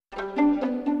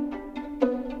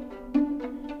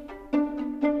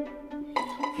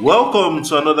Welcome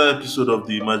to another episode of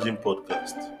the Imagine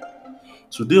Podcast.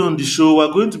 Today on the show,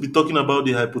 we're going to be talking about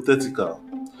the hypothetical.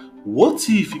 What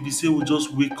if we say we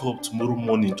just wake up tomorrow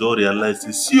morning, just realize,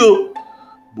 say, see, oh,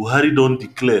 Buhari don't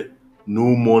declare no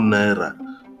more naira,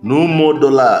 no more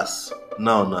dollars,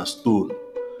 now na stone.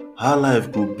 How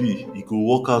life go be? E go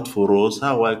work out for us.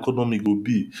 How our economy go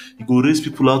be? E go raise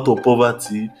people out of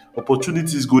poverty.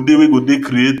 Opportunities go dey wey go dey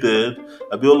created.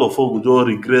 Abi all of us go just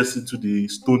regress into the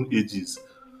stone ages.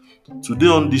 Today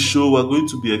on the show, we're going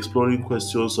to be exploring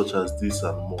questions such as this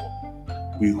and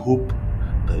more. We hope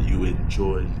that you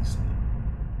enjoy listening.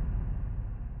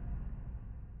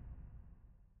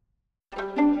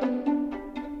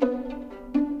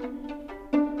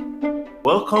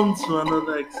 Welcome to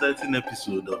another exciting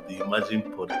episode of the Imagine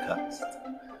Podcast.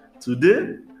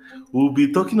 Today, we'll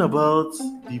be talking about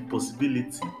the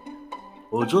possibility,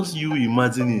 or just you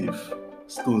imagining if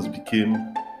stones became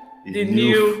a The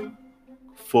new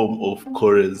form of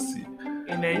currency.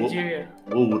 in Nigeria.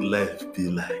 What would life be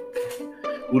like?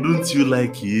 Wouldn't you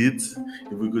like it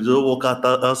if we could just walk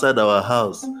outside our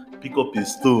house, pick up a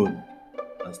stone,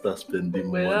 and start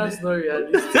spending But money? that's not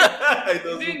realistic. It The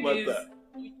doesn't thing is, matter.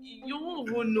 you won't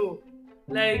even know.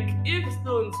 Like, if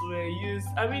stones were used,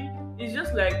 it's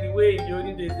just like the way in the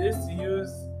olden days they used to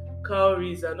use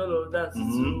cowries and all of that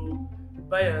to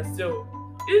buy and sell.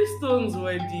 If stones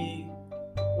were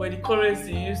the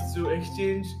currency used to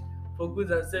exchange for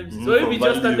goods and services, so if For it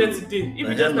just started value. today, if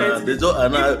it just They started just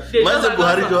announced. if they Imagine just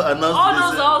Buhari announced just announced. all they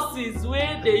those say- houses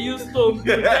where they use stone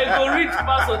build, they go reach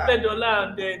pass of $10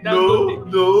 and then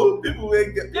No, people will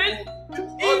get. Then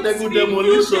All they go in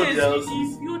demolish few all days, their in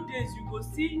houses. few days you go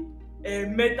see a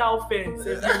metal fence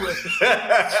everywhere.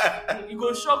 E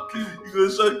go shock you. It go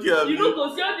shock you. You no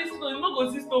go see all this stone. You no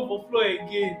go see stone for floor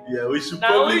again. Yeah, we should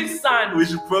Na only sand.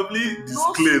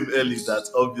 disclaim early that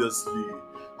obviously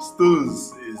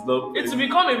stones is not. It will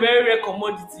become a very rare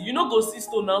commodity. You no go see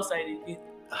stone outside again.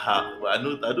 I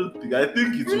don't think. I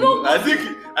think it You will. know-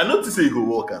 I not to say it go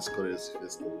work as currency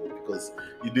first of all because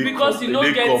it dey Because you no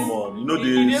dey get common. You know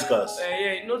you dey dey- scarce.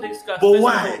 you know they scarce. But first of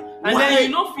why? all. And Why? then you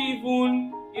no fit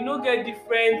even get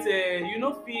different. You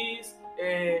no fit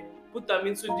put them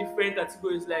into different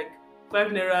categories like 5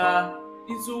 naira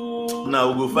into.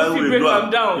 Now we go you find fit way break do am am.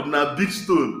 down. If na big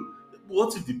stone,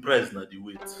 what if the price na the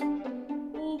weight?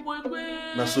 Oh boy,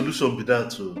 Na solution be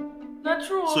that o. na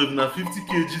true. So if na 50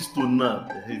 kg stone now,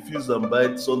 if you use am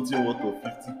buy something worth of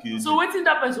 50 kg. So wetin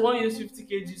that person wan use 50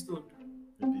 kg stone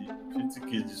do? Maybe 50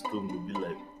 kg stone go be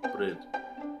like bread.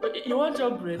 You wan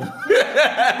chop bread?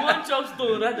 You wan chop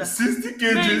stone rather? 60 Make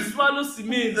you kg. swallow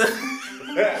cement.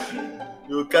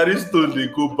 You carry stone dey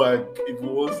go bank if you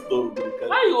want stone. You carry.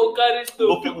 How you go carry stone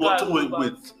But for people, car go back?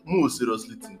 wait. More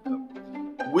seriously think am.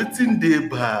 Wetin dey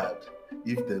bad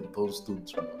if dem turn stone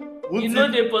to money? E no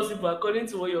dey possible according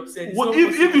to what you have said. It's Well, not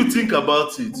if possible. you think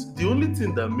about it, the only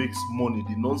thing that makes money,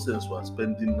 the nonsense we are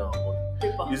spending now,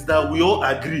 Paper is that we all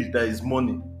agree that is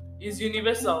money. is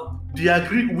universal. We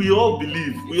all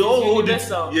believe, we It all is hold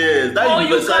universal. it. Yes, that Or you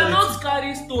universality. cannot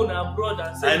carry stone abroad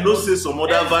and say. I know say some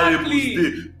other Exactly.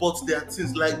 variables dey, but there are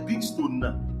things like big stone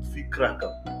now. Fit crack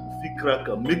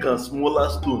am, make am smaller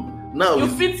stone. Now You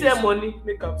it's- fit tear money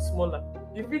make am smaller.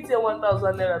 You fit tear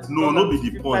 1,000 naira to No, turn no am be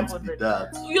to the point. Be 500.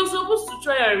 that. You're supposed to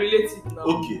try and relate it now.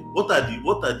 Okay, what are the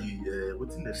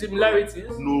wetin dem say?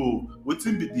 Similarities. No,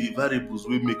 wetin be the variables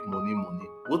wey make money?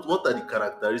 What are the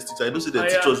characteristics? I know say dem Oh,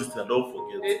 teach yeah. us this thing, I don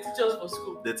forget. They teach us for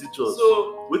school. They teach us.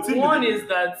 So Wetin be one the- is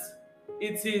that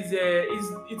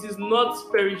it is not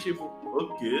perishable.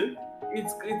 Okay. It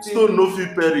is Stone no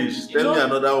fit perish. You Tell me know-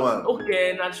 another one.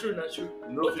 Okay, not true.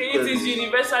 No Okay, fit it is perish.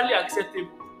 universally acceptable.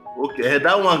 Okay,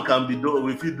 that one can be done.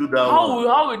 We fit do that How one.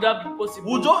 will that be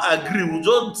possible? We'll just agree. We'll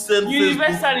just send Facebook.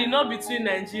 Universally, not between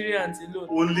Nigerians alone.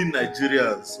 Only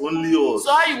Nigerians, only us.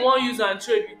 So how you want use and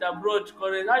trade with abroad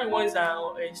currency? How you want use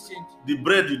and exchange? The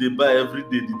bread you dey buy every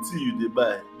day, the tea you dey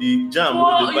buy, the jam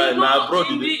Well, you dey buy, you know, na abroad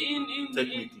in you the dey. in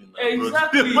Technically, na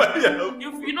exactly. abroad you dey buy am.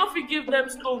 You no fit give them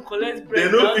stone collect bread.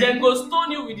 They no Now fit- dem go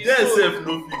stone you with the Dem stone. sef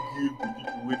no fit give the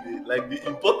people wey dey like the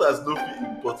importers no fit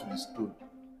import with stone.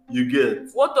 You get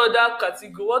What other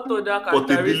category? What other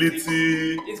characteristics?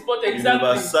 portability, It's but exactly.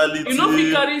 universality. You know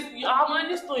fit carry how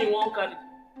many stone you wan carry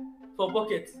for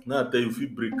pocket? Now I tell you, you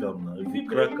fit break am now. You If fit you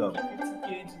crack am, 50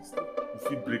 kg stone. you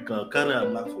fit break am, carry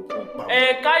am knack for ground.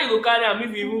 Bam. Car you go carry am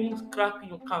if you even crack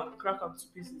am to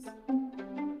pieces.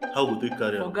 How go take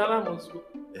carry For am? Ghana must go.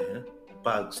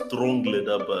 Bag, strong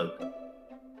leather bag.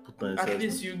 Put am At inside.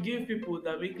 least you give people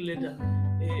that make leather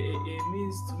a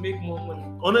means to make more money.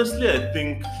 Honestly, I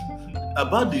think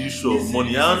about the issue This of is-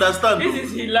 money, I understand. This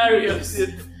is hilarious.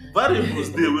 variables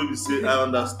dey wey be say I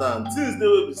understand. Things dey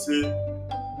wey be say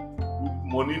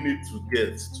money need to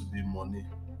get to be money.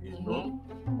 You know,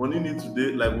 money need to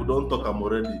dey like we don talk am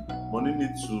already. Money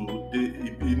need to dey.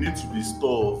 E need to be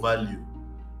store of value.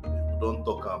 We don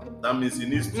talk am. That means it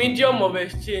needs to medium of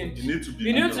exchange. It need to be.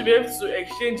 You need to be able to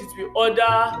exchange it with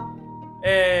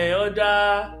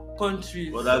other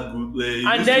countries. Other good.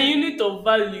 And then unit of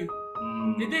value.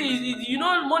 Mm. The thing is, you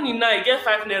know, money now, you get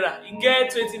 5 naira, you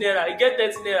get 20 naira, you get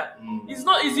 30 naira. It's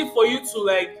not easy for you to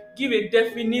like give a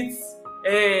definite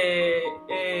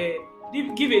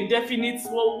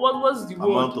what's the word?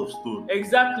 Amount of stone.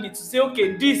 Exactly, to say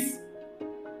okay, this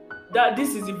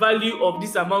is the value of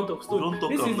this amount of stone. Don't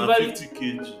talk this is the about value. 50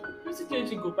 kg. 50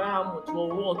 kg go buy how much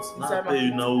or what? Now I tell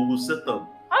you now we go set am.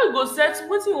 How you go set?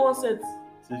 Wetin you wan set?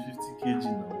 Say 50 kg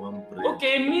na one bread.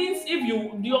 Okay, it means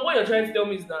what you're trying to tell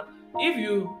me is that if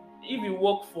you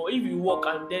work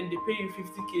and then they pay you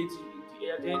 50 kg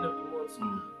at the end of the month,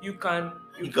 you can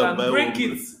break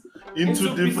it into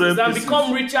different pieces and pieces.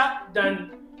 become richer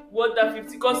than what that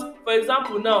 50. Because for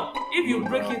example now, if you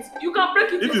break it, you can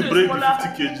break it if into you break smaller. the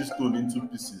 50 kg stone into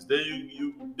pieces, then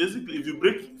you basically, if you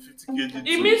break 50 kg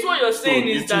It means what you're saying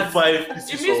is into that 5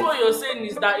 pieces. it means what you're saying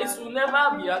is that it will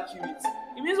never be accurate.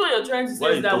 It means what you're trying to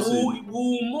say is that we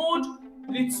will mold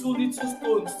little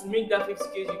stones to make that 50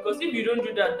 kg. Because if you don't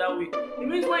do that way, it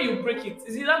means when you break it,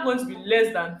 it's either going to be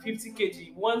less than 50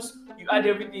 kg once you add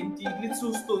everything, the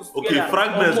little stones together. Okay,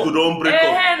 fragments go don break up.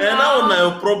 And now na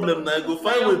your problem. Now you go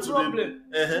find way to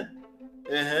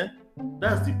the.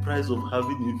 That's the price of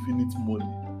having infinite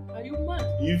money. Are you mad?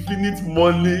 Infinite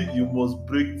money, you must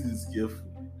break things carefully.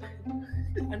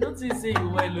 I don't think say you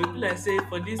well. It be like say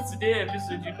for this today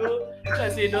episode, you know,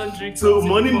 like say don't drink. So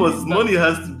money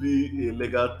has to be a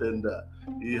legal tender.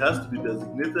 It has to be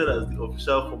designated as the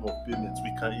official form of payment.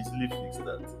 We can easily fix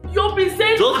that. You'll be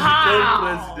saying just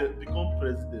how? become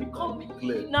president.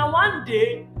 Declare. Now one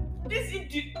day, this is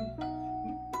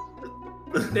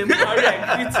them carry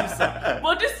and greet you, sir.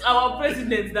 But this our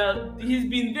president that he's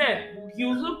been there. He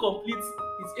also complete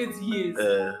his 8 years.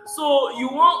 So you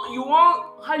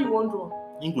want how you want to?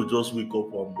 He go just wake up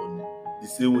one morning. The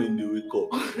same way they wake up.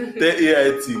 Tell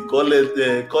AIT, call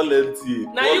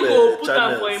NTA. Now you go put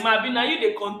am for him. Abi now you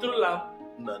dey control am.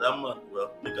 Nah, that man.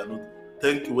 Well, we cannot.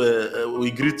 Thank you.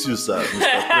 We greet you, sir, Mr.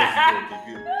 President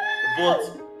again.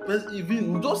 But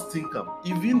even just think am.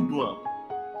 Even do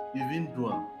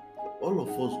am. All of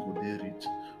us go there rich.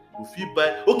 Go fit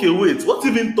buy. Okay, wait. What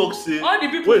even talk say? All the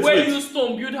people wey use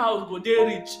stone build house go there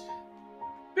rich.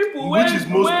 People wey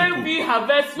we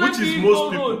harvest, which is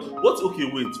most people.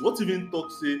 What even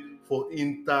talk say for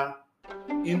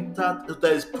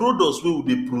there is products wey we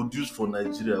dey produce for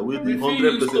Nigeria wey dey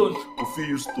 100% go fit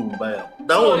use stone buy am.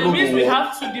 That one no go work. So it means we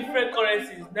have two different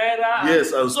currencies, naira.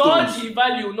 Yes, and so stones. So the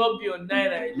value will not be on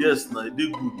naira. Yes, na e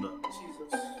dey good na.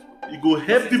 E go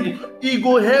help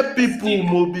people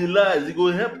mobilize. E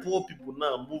go help poor people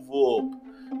now move up.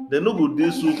 They no go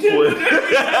dey so poor.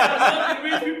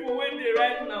 Rich people wey dey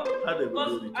right now.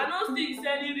 Because I don't think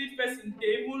any rich person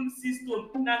dey even see stone.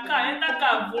 Na car enter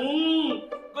car, boom,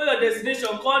 go your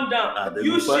destination, come down.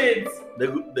 Use shades. They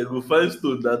go find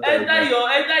stone that time. Enter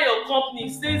your company,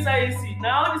 stay inside AC.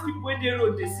 Now all these people wey dey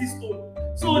road dey see stone.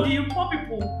 So the poor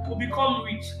people will become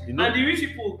rich, and the rich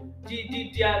people,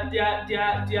 their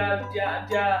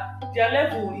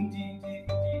level in the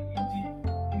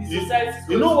society.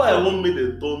 You know why I want make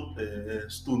them turn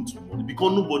stone to money?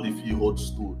 Because nobody feel hold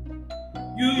stone.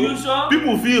 You sure?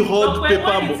 People feel hold paper.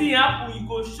 When the thing happen, it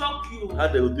go shock you. How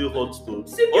they will take hold stone?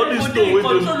 See, all these stones in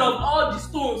control of all the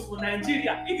stones for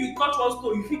Nigeria. If you touch one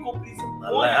stone, you fit go prison.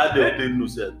 Like how they will take know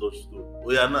say I touch stone?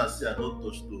 Oh yeah, now say I don't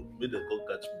touch stone. Make them come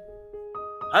catch me.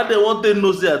 How they want to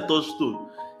know say I touch stone?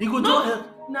 He go just help.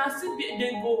 Now see,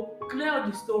 they go clear all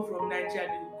the stone from Nigeria.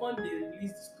 They go come, they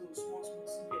release the stone small.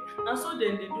 And so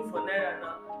then they do for naira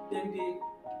now. Then they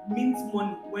mint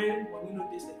money when money no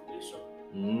dey circulation.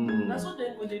 That's what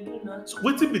they do now. So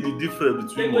wetin be the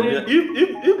difference between money?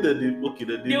 If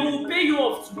they will pay you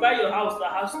off to buy your house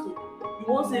that has stone. You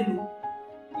won't say no.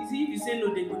 If you say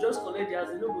no, they go just collect the house.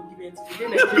 They no go give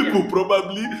anything.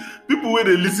 People when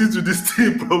they listen to this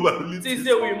thing probably.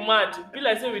 Say we mad. Be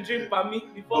like say we drink palmy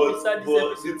before we start this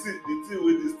episode. The thing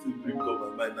wey this thing bring come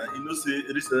my mind now, you know, say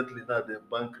recently now they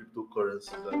ban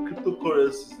cryptocurrencies. And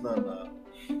cryptocurrencies now,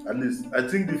 at least I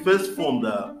think the first form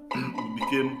that we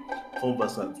became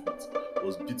conversant with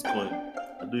was Bitcoin.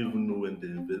 I don't even know when they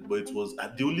invent, but it was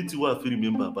the only thing I feel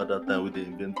remember about that time when they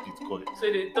invent Bitcoin.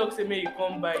 So they talk say make you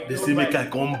come buy. They say make I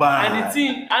come buy. And the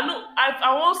thing I know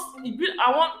I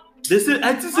want They say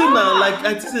I think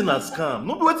say na scam.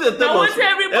 No be wetin they tell Now us. wetin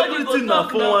everybody Everything go na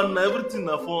talk now. 419. Everything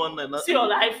na 419. See your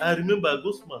life. I remember I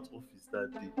go smart office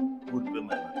that day. Go repair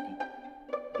my laptop.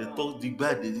 They talk the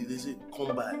guy. They say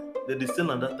come by. Then they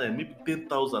sell at that time maybe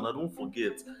 10,000. I don't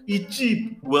forget. It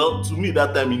cheap. Well, to me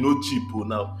that time it no cheap. Oh,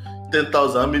 now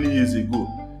 10,000. How many years ago?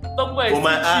 Talk about For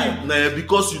my it's eye, cheap. nah,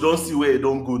 because you don't see where it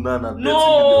don't go now. 30 million.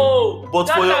 No. But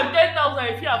that for your, time 10,000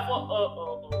 if you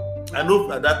afford. I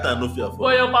know at that time no fit afford.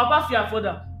 But your papa fit afford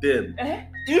am. Then Eh?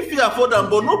 if you afford them,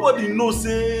 but nobody knows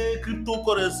say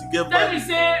cryptocurrency get Tell me value.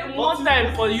 say one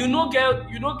time for you no get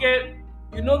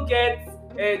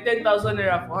 10,000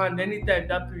 naira for hand anytime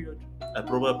that period. I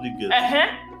probably get. Uh-huh.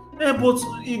 But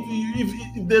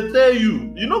if they tell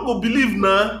you, you no go believe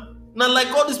now. Now like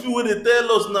all these people wey dey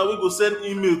tell us now, we go send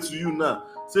email to you now.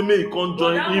 Say may you come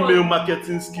join that email one-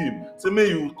 marketing scheme. Say may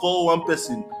you call one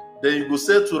person, then you go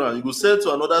sell to am, you go sell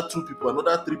to another 2 people,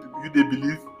 another 3 people. You dey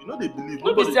believe? You know they believe.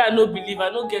 No be say I no believe, I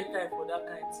no get time for that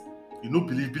kind thing. You no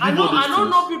believe I all those no things.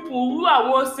 know people who I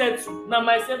wan settle. Na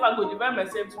myself I go divide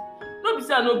myself to. No be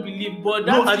say I no believe, but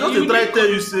that No, I just dey try tell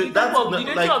you say that that's the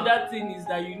nature like of that thing is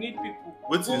that you need people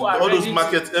wetin who are all those ready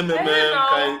market to, MMM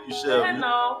kind Eh, issue.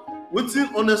 now.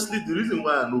 Wetin honestly the reason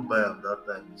why I no buy am that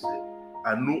time is say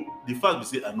I know the fact be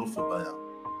say I no for buy am.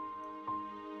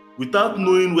 Without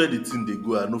knowing where the thing dey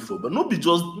go, I no for. But no be the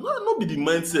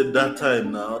mindset that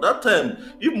time now. That time,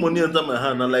 if money enter my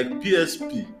hand, na like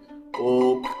PSP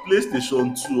or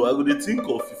PlayStation 2, I go dey think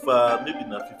of FIFA, maybe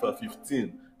na FIFA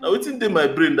 15. Na wetin dey my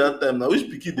brain that time, na which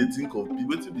pikin dey think of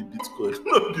wetin be Bitcoin?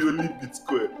 No be only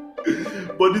Bitcoin.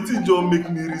 But the thing just make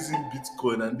me reason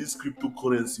Bitcoin and this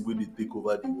cryptocurrency wey dey take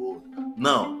over the world.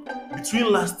 Now,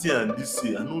 between last year and this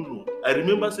year, I no know. I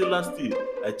remember say last year,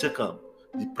 I check am.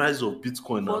 The price of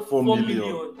Bitcoin na 4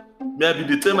 million. Me I bin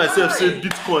dey tell myself say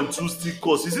Bitcoin too still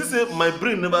cost. You see say my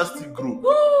brain never still grow.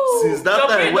 Woo! Since that Your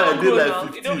time brain wey I don dey grow like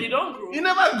now. 15. It don't grow. E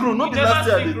never grow. No E be never last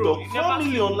year I still dey grow. talk. E 4 never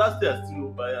million last year I still no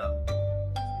buy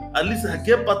am. At least I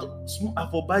get part of I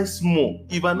for buy small.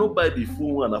 If I no buy the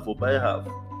full one, I for buy half.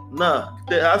 Now,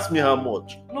 they ask me how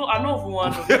much. No, I no even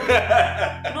want to.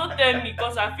 Don't tell me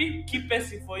because I fit keep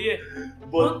person for here.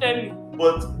 Don't tell me.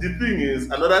 But the thing is,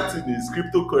 another thing is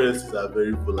cryptocurrencies are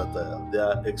very volatile. They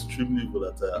are extremely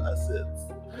volatile assets.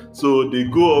 So they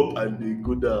go up and they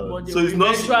go down. But they so will it's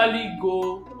not eventually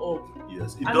go up.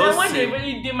 Yes, it And does. then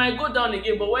when they might go down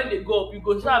again, but when they go up, you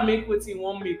go try make wetin you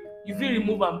wan make. You fit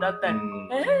remove am that time.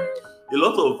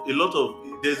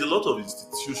 There's a lot of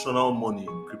institutional money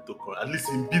in cryptocurrency, at least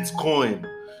in Bitcoin.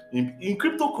 In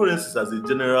cryptocurrencies as a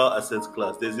general asset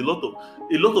class, there's a lot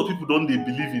of people don't they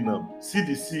believe in them. See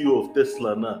the CEO of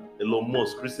Tesla now, Elon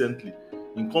Musk, recently,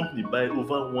 in company buy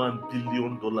over $1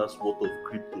 billion worth of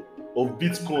crypto, of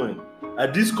Bitcoin.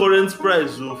 At this current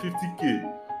price,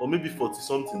 50K or maybe 40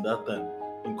 something that time,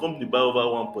 in company buy over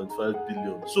 1.5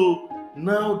 billion. So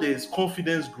now there is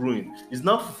confidence growing. It's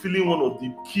now fulfilling one of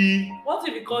the key. What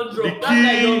if it can't drop? The That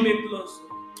guy key- don't make loss.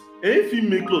 If he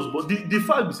make loss, but the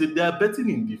fact is that they are betting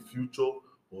in the future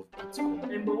of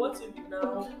Bitcoin. But what if it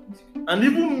now? And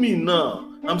even me now,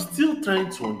 I'm still trying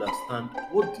to understand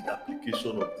what the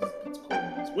application of this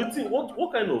Bitcoin is.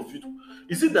 What kind of future?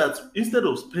 Is it that instead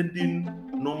of spending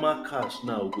normal cash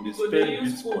now, we could So spend they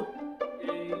use Bitcoin? phone.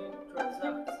 They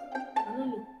transact. I don't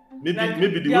know. Maybe Like,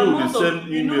 maybe the the way we dey amount of- send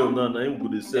you email know, now, we go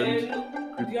dey send.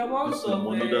 The amount this of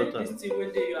money that time. this thing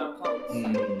wey dey your account.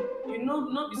 Mm, You know,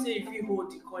 not be say if you hold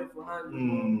the coin for hand.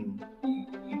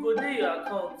 mm. You go dey your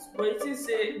account, but the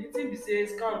thing be say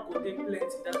scam go dey plenty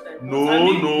that time. No, I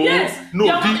mean, no, yes, no,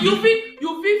 the amount, the-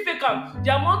 you fit fake am.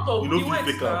 The amount of You know the fit wait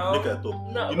fake am. now. Make I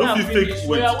talk. Now, You know now fit finish. fake.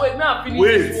 Wait, now finish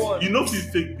this Wait, one. you know fit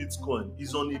fake Bitcoin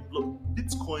is on a block.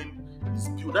 Bitcoin is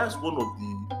built. That's one of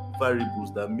the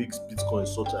variables that makes Bitcoin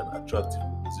such an attractive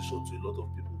proposition to a lot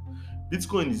of people.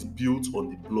 Bitcoin is built on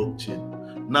the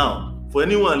blockchain. Now, for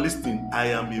anyone listening, I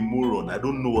am a moron. I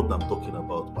don't know what I'm talking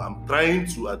about, but I'm trying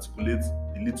to articulate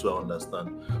the little I understand.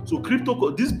 So,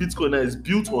 this Bitcoin now is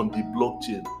built on the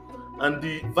blockchain, and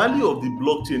the value of the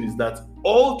blockchain is that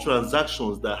all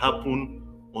transactions that happen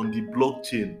on the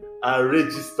blockchain are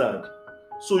registered.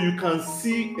 So you can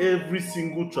see every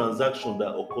single transaction that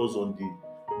occurs on the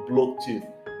blockchain.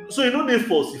 So you know they're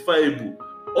falsifiable.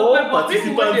 All But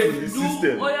people wey participants dey in the do-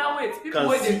 system Oh yeah, wait. People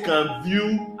wey dey can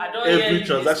view I don't hear every you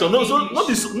transaction. No,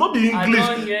 speak so English. not be I English.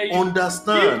 don't hear you.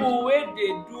 Understand. People wey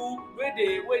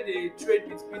dey trade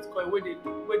with Bitcoin, wey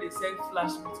dey send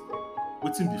flash Bitcoin.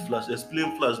 Wetin be flash?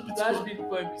 Explain flash Flash Bitcoin.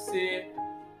 Bitcoin be say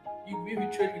if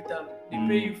you trade with am, they Mm.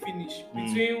 pay you finish. Mm.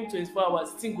 Between 24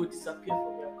 hours, the thing go disappear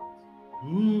from your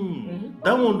account.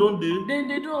 That one don't dey. Then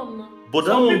they do am now. But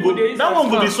Some that people dey use one am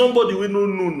go be scam. somebody we no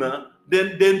know now.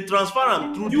 then transfer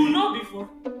am through You the. know before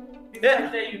I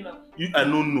tell you now. I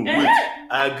no know. Eh? Wait,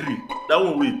 I agree. That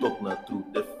one wey you talk na true.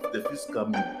 The fit scam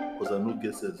me because I no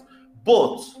get sense.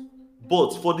 But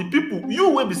for the people, you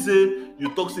wey be say you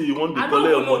talk say you wan dey I collect no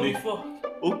your even know money. before.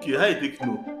 Okay, how you take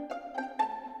know?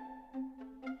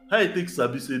 How you take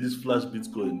sabi say this flash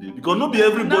Bitcoin dey? Because no be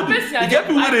everybody. E get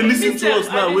people wey dey lis ten to us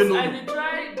now wey no. I dey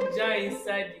try jam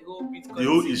inside the whole Bitcoin The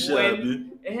whole thing issue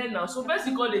abi. now. So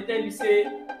person come dey tell me say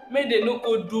make they no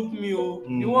go dupe me o. The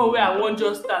Mm. one wey I wan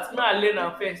just start, make I learn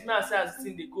am first. Make I see as the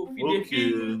thing dey go. If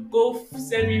dey fit go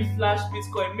send me flash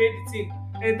Bitcoin, make the thing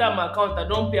enter my account. I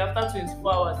don pay after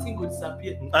 24 hours, thing go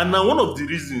disappear. And na one of the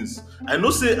reasons I know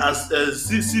say as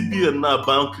CBN now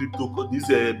ban this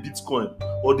Bitcoin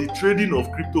or the trading of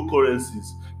cryptocurrencies,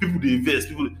 people dey invest.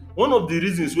 One of the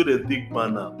reasons wey dem take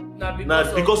ban am na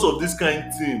because of this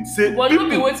kind thing. Say but people no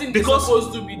be wetin they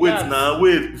suppose do be that.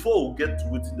 Wait before we get to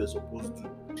wetin dem suppose do.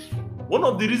 One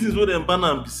of the reasons wey dem ban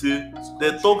am be say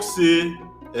dem talk say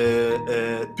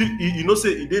you know say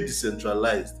e dey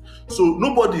decentralized, so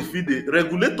nobody fit dey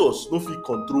regulators no fit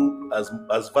control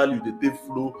as value dey take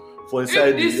flow for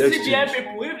inside the exchange. If CBN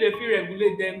people, if they fit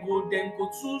regulate, then go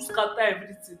too scatter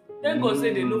everything. Then God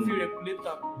say they no fit regulate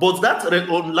am. But that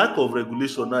lack of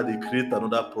regulation now dey create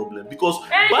another problem because.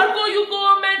 You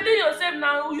go maintain yourself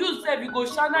now. You sef you go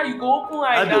shana, you go open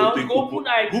eye now, you go open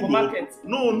eye for market.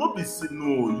 No be say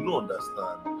no, you no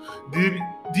understand.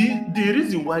 The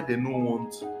reason why they no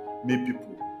want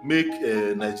make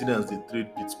Nigerians dey trade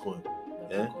Bitcoin,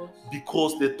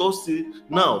 because they thought say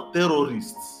now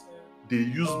terrorists dey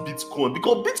use Bitcoin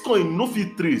because Bitcoin no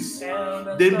fit trace.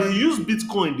 Then they use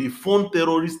Bitcoin dey fund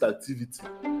terrorist activity.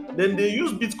 Then they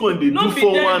use Bitcoin dey do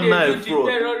 419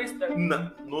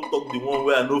 fraud. No talk the one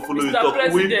wey I no follow you talk.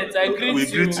 We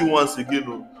greet you once again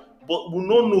o. But we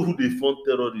no know who dey fund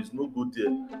terrorists, no go there.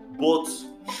 But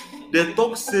they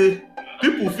talk say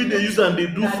people fit dey use am dey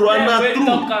do fraud, and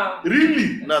na true.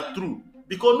 Really, na true.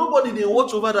 Because nobody dey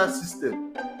watch over that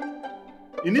system.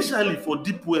 Initially for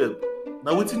deep web,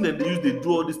 na wetin dem dey use dey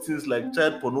do all these things like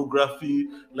child pornography,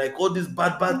 like all these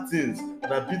bad things.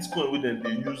 Na Bitcoin wey dem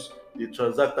dey use dey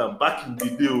transact am back in the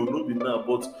day o, no be now.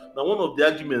 But na one of the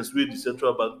arguments wey the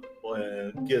central bank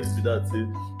get be that say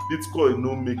Bitcoin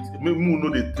no make no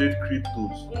dey trade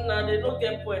cryptos. Na they no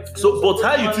get point. So, but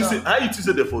how you think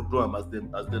say they for do am as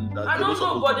them? I don't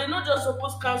know, but they not just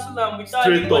suppose cancel am without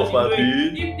straight up,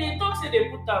 if they talk say they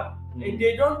put am.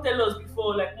 They don't tell us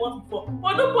before, like months before.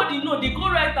 But nobody know. They go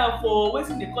write am for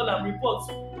wetin they call am reports.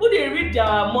 Who they read their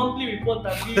monthly report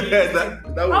and be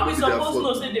how we suppose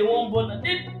know say they wan burn?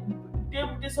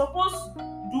 They suppose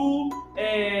do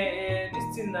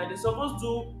this thing now. They suppose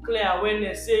do clear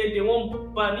awareness. Say they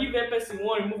wan ban if a person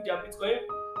wan remove their Bitcoin.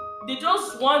 They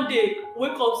just one day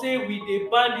wake up say we dey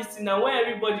ban this thing, and when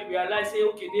everybody realize say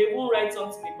okay, they even write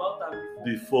something about am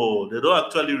before. They don't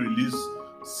actually release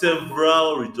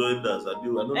several rejoinders. I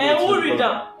don't know. Who read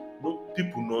them? No,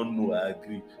 people don't know. I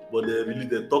agree, but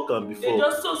they talk am before. They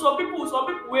just some people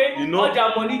wey all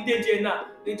their money dey there now.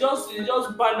 They just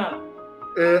ban am.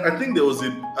 I think there was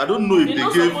I don't know if they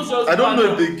gave. I don't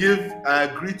know if they gave. I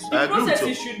agree. The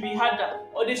process should be harder,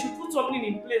 or they should put something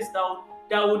in place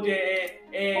that would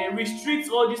restrict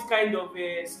all these kind of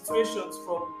situations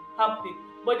from happening.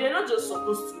 But they're not just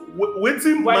supposed to.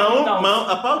 Waiting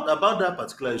about that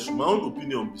particular issue. My own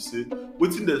opinion be say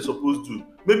waiting they're supposed to.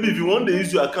 Maybe if you want to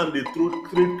use your account, they trade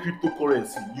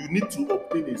cryptocurrency. You need to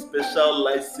obtain a special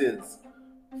license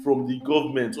from the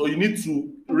government, or you need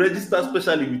to register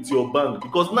specially with your bank,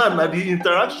 because now the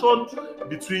interaction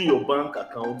between your bank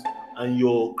account and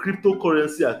your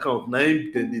cryptocurrency account, now they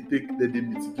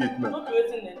mitigate now. Not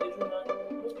waiting they do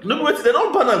now. No, wait, they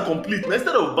don't ban and complete. Now,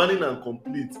 instead of banning and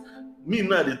complete, me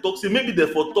now they talk say maybe they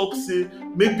for talk say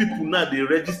make people now they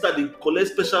register, they collect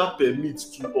special permits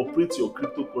to operate your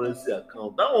cryptocurrency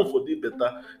account. That one for dey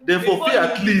better. Then for pay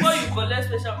at least. Before you collect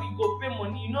special, you go pay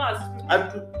money. You know as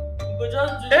people do. You go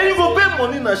just do. And you go pay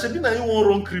money now. Shebi na you wan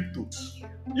run crypto.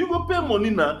 You go pay money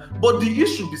now. But the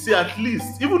issue be say at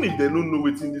least even if they don't know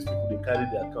wetin these people they carry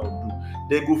their account do,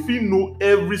 they go fit know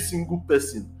every single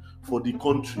person for the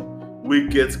country wey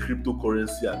get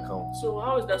cryptocurrency account. So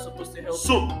how is that supposed to help?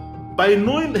 So by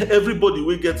knowing everybody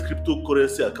wey get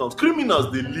cryptocurrency accounts,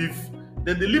 criminals they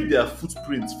leave their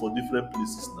footprints for different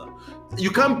places now. You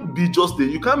can't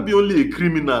be only a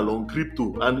criminal on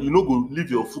crypto and you no go leave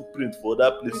your footprint for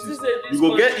other places. You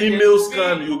go get email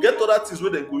scam, you get other things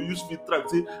where they go use fit track.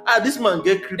 Say, this man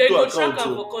get crypto account. They go track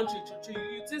am for country.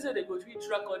 You think say they go fit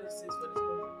track all these things for this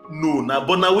country? No,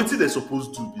 but now wetin they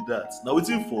supposed to be that. Now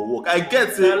wetin for work. I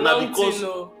get it now because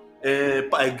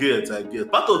I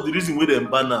get. Part of the reason why dem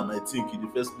ban am, I think, in the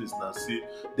first place na say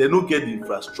dem no get the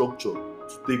infrastructure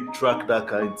to take track that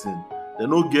kind thing. Dem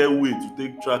no get way to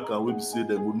take track am wey be say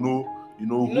dem go know, You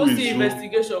who no is see who.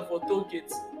 investigation for toll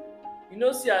gate. You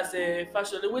no see as a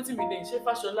fashion wetin be name? Shey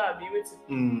fashola abi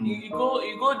wetin? You go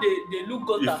dey look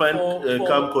You gutter find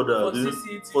camcorder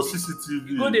for for CCTV. CCTV.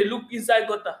 You go dey look inside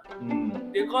gutter.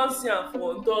 Mm. They can't see am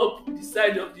for on top the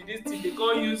side of the this thing. They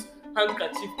can't use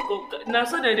handkerchief. Na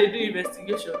so dem dey do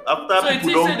investigation. After So you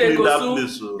people think don say dem clean that go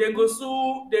place, sue?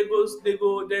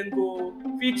 Dem go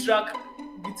fit track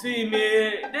between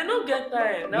they no get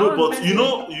time. Na no, one but person- you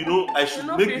know, I should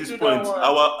no make fit this do that point. one.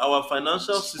 Our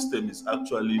financial system is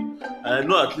actually, and I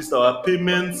know at least our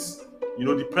payments,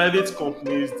 the private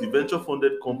companies, the venture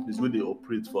funded companies where they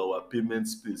operate for our payment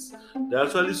space, they're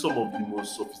actually some of the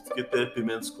most sophisticated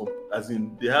payments as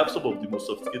in they have some of the most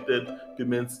sophisticated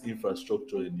payments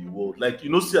infrastructure in the world. Like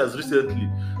see as recently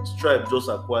Stripe,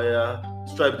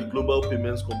 the global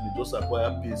payments company, just acquire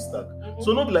Paystack.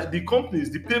 So not like the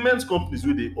payments companies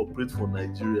where they operate for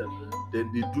Nigeria, then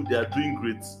they are doing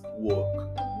great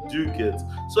work. Do you get?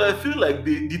 So I feel like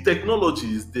the technology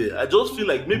is there. I just feel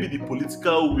like maybe the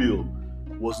political will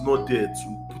was not there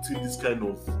to put in this kind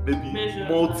of maybe Measures.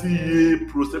 multi-year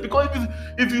process. Because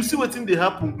if you see what thing they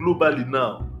happen globally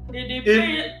now, They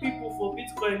pay people for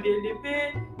Bitcoin. They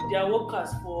pay their workers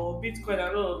for Bitcoin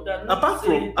and all of that.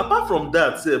 apart from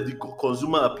that, the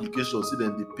consumer applications, see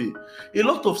them they pay. A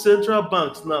lot of central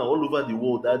banks now all over the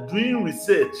world are doing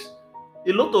research.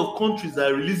 A lot of countries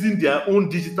are releasing their own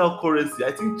digital currency.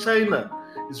 I think China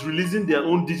is releasing their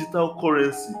own digital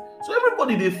currency. So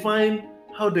everybody they find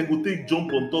how they go take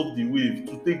jump on top the wave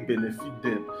to take benefit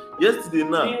them. Yesterday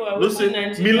now, Meanwhile, no say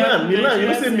Nigeria- Milan, you know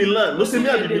say Nigeria- Milan, no say me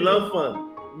I be Nigeria- Milan fan.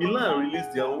 Milan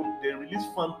released their own, they released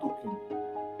fan token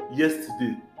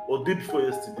yesterday or day before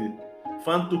yesterday.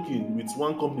 Fan token with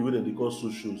one company wey dem dey call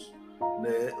Socios.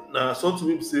 Na something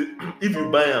wey be say if you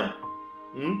buy am,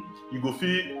 you go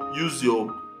fit use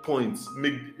your points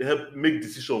make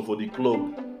decision for the club.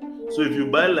 So if you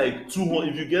buy like 200,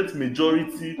 if you get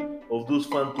majority of those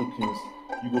fan tokens,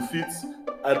 you go fit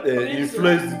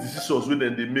influence the decisions wey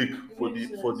dem dey make for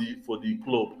the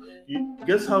club.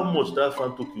 Guess how much that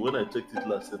fan token, when I checked it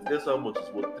last year, guess how much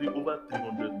it's worth? Over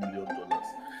 $300 million.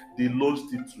 They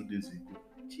launched it 2 days ago.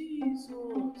 Jesus,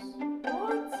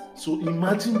 what? So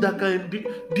imagine that kind.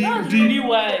 That's really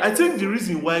wild. I think the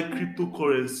reason why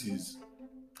cryptocurrencies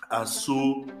are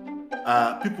so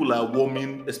people are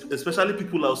warming, especially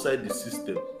people outside the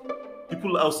system,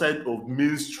 people outside of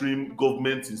mainstream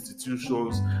government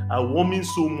institutions are warming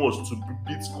so much to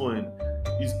Bitcoin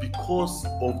is because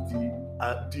of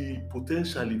the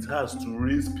potential it has to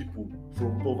raise people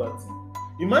from poverty.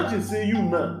 Imagine say you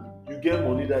get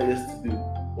money that yesterday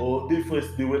or day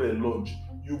first day when they launch,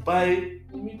 you buy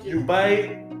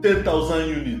 10,000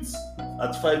 units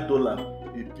at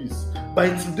 $5 a piece.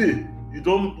 By today, you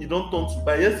don't turn to,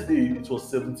 by yesterday it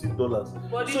was $17.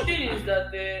 But the thing is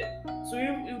that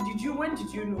when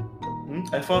did you know?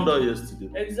 I found out yesterday.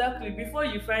 Exactly, before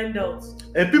you find out.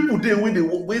 And people dey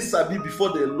wey sabi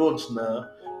before they launch now.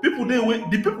 The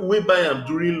people wey buy am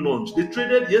during launch, they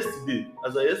traded yesterday.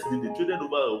 As of yesterday, they traded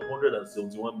over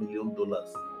 $171 million.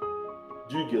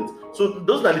 Do you get? So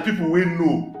those are the people wey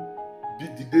know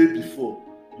the day before.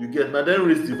 You get, now then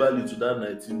raise the value to that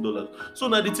 $19. So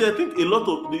now I think a lot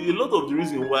of the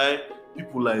reason why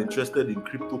people are interested in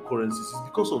cryptocurrencies is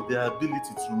because of their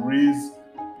ability to raise,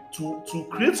 to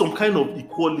create some kind of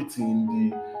equality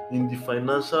in the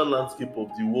financial landscape of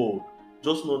the world,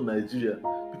 just not Nigeria.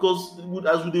 Because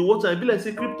as we dey watch, I be like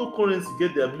say cryptocurrency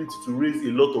get the ability to raise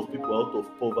a lot of people out of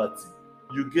poverty.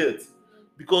 You get?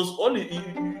 Because all it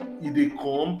dey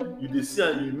come, you dey see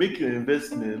and you make your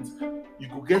investment, you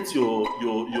go get your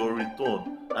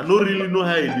return. I no really know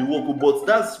how e dey work, but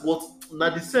that's what na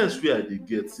the sense wey I dey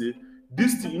get. Say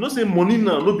this thing, say money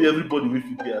now no be everybody wey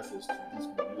fit get access to this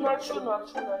money. Na true.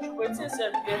 But since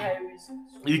you get high risk.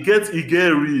 E get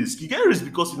risk. E get risk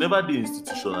because e never dey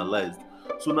institutionalized.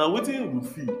 So now wetin we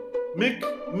feel make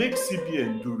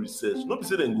CBN do research. No be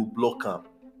say dem go block am.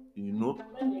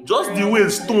 Just the way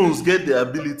stones get the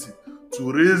ability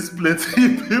to raise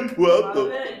plenty people out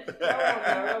of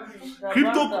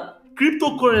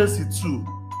cryptocurrency too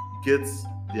gets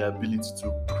the ability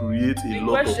to create a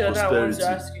lot of prosperity. The question I want to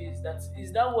ask you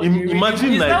is that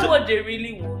what what they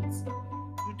really want?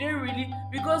 Do they really?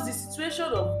 Because the situation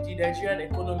of the Nigerian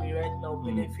economy right now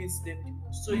benefits them the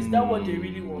most. So is that what they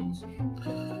really want?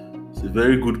 It's a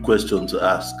very good question to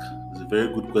ask. It's a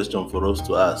very good question for us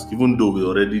to ask, even though we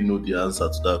already know the answer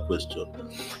to that question.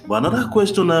 But another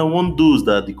question I want those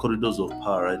that the corridors of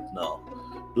power right now.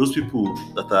 Those people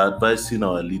that are advising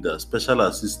our leaders, special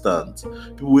assistants,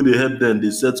 people wey dey help them,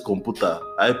 dey set computer,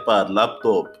 iPad,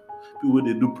 laptop, people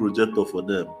wey dey do projector for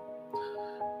them,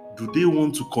 do they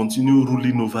want to continue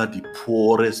ruling over the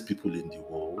poorest people in the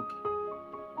world?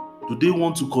 Do they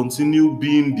want to continue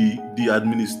being the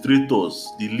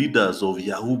administrators, the leaders of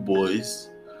Yahoo boys,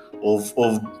 of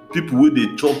people wey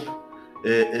dey chop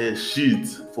shit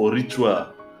for ritual,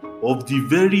 of the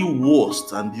very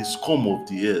worst and the scum of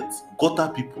the earth,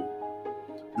 gutter people?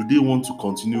 Do they want to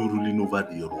continue ruling over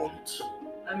the runt?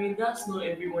 I mean, that's not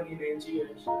everyone in Nigeria.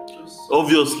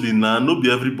 Obviously, no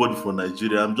be everybody for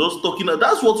Nigeria. I'm just talking.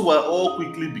 That's what we're all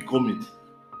quickly becoming.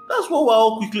 That's what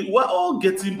we're all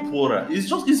getting poorer.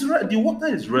 It's right. The water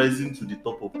is rising to the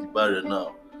top of the barrel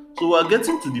now. So we're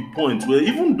getting to the point where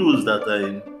even those that are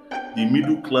in the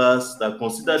middle class, that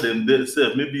consider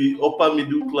themselves maybe upper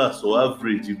middle class or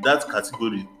average, if that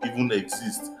category even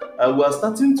exists, and we're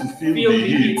starting to feel the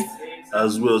heat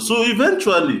as well. So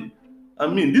eventually, I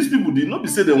mean, these people did not be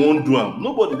say they won't do them.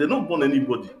 Nobody, they don't born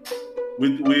anybody.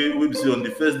 We be say on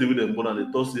the first day we dem born and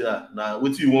they talk say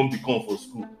wetin you wan become for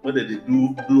school, when they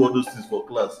do all those things for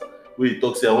class, where you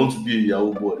talk say I want to be a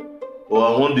Yahoo boy or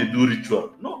I want dey do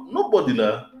ritual. No, nobody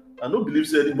na. I no believe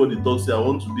say anybody talk say I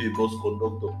want to be a bus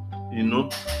conductor.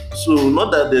 So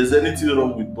not that there's anything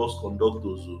wrong with bus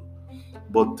conductors,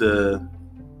 but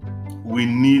we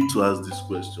need to ask these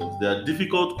questions. They are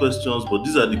difficult questions, but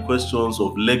these are the questions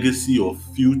of legacy, of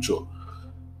future,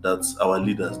 that our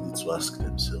leaders need to ask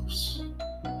themselves.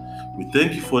 We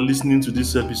thank you for listening to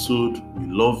this episode. We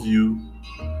love you,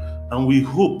 and we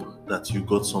hope that you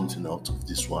got something out of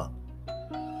this one.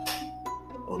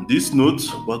 On this note,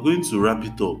 we're going to wrap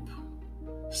it up.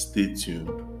 Stay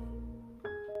tuned.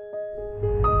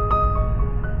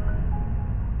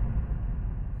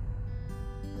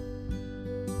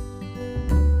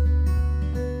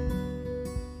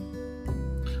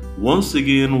 Once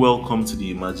again, welcome to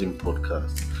the Imagine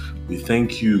Podcast. We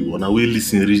thank you on our way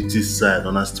listen reach this side,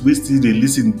 on our way still they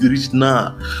listen reach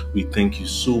now. We thank you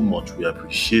so much. We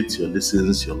appreciate your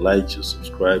listens, your likes, your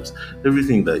subscribes,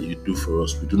 everything that you do for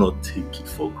us. We do not take it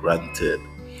for granted.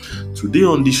 Today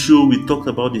on the show, we talked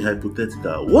about the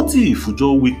hypothetical. What if we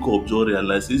just wake up, just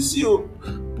realize, see,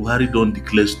 Buhari don't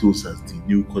declare stones as the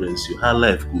new currency? How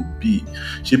life will be?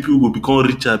 People will become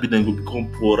richer, then go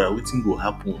become poorer. Wetin go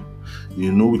happen? We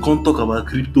can't talk about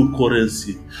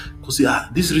cryptocurrency. Because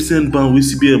this recent ban, we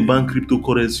CBN ban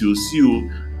cryptocurrency.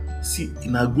 See,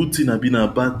 in a good thing, in a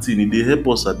bad thing, they help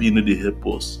us, they help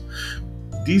us.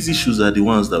 These issues are the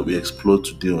ones that we explore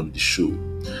today on the show.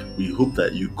 We hope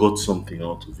that you got something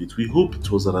out of it. We hope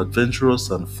it was an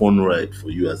adventurous and fun ride for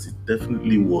you, as it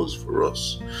definitely was for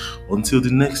us. Until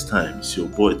the next time, it's your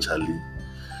boy Charlie.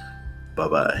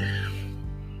 Bye-bye.